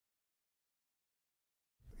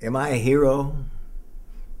Am I a hero?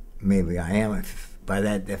 Maybe I am by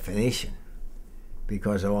that definition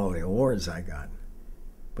because of all the awards I got.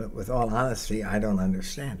 But with all honesty, I don't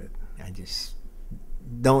understand it. I just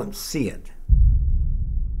don't see it.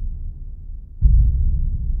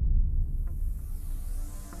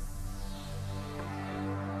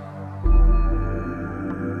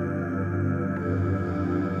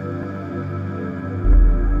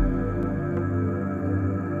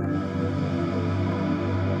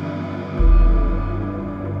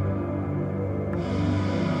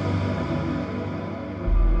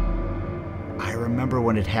 I remember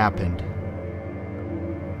when it happened.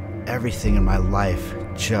 Everything in my life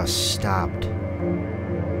just stopped.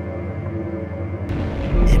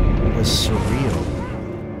 It was surreal,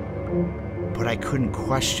 but I couldn't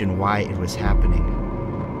question why it was happening.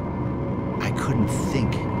 I couldn't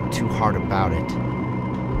think too hard about it.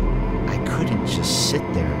 I couldn't just sit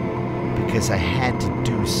there because I had to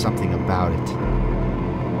do something about it.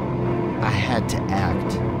 I had to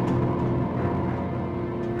act.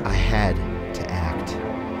 I had to act.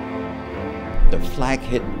 The flak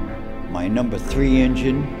hit my number 3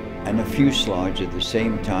 engine and the fuselage at the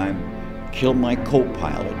same time, killed my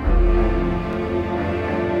co-pilot.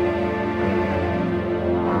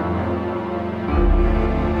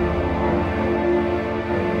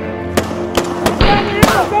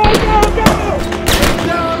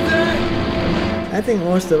 I think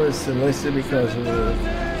most of us enlisted because we were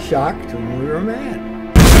shocked and we were mad.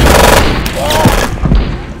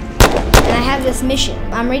 And I have this mission.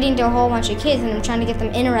 I'm reading to a whole bunch of kids and I'm trying to get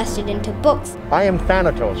them interested into books. I am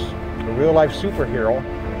Thanatos, a real-life superhero.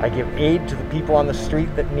 I give aid to the people on the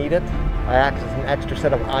street that need it. I act as an extra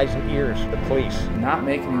set of eyes and ears to the police. Not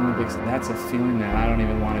making the Olympics, that's a feeling that I don't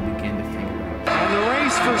even want to begin to think about. And the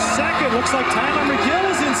race for second, looks like Tyler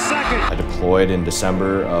McGill is in second. I deployed in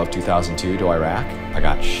December of 2002 to Iraq. I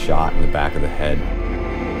got shot in the back of the head.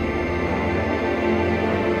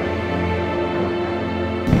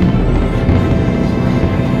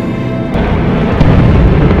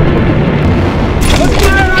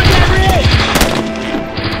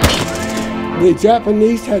 The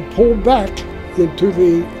Japanese had pulled back into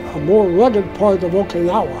the more rugged part of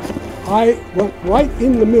Okinawa. I went right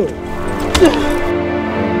in the middle.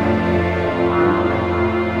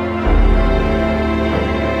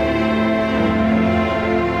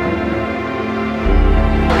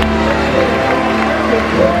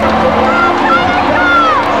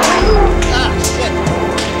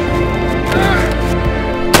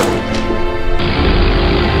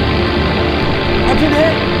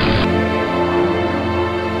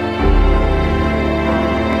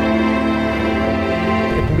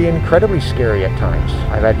 Be incredibly scary at times.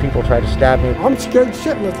 I've had people try to stab me. I'm scared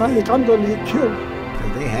shitless. I think I'm going to get killed. So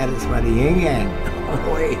they had us by the yin yang.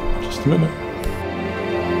 Oh, wait. Just a minute.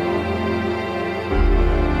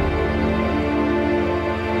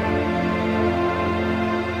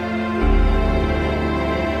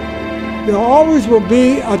 There always will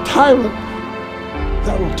be a tyrant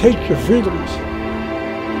that will take your freedoms.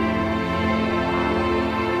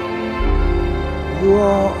 You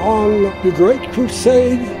are on the great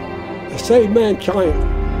crusade to save mankind.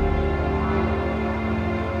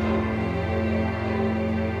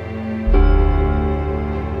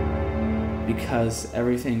 Because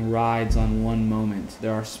everything rides on one moment.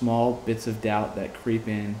 There are small bits of doubt that creep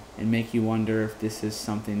in and make you wonder if this is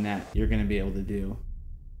something that you're going to be able to do.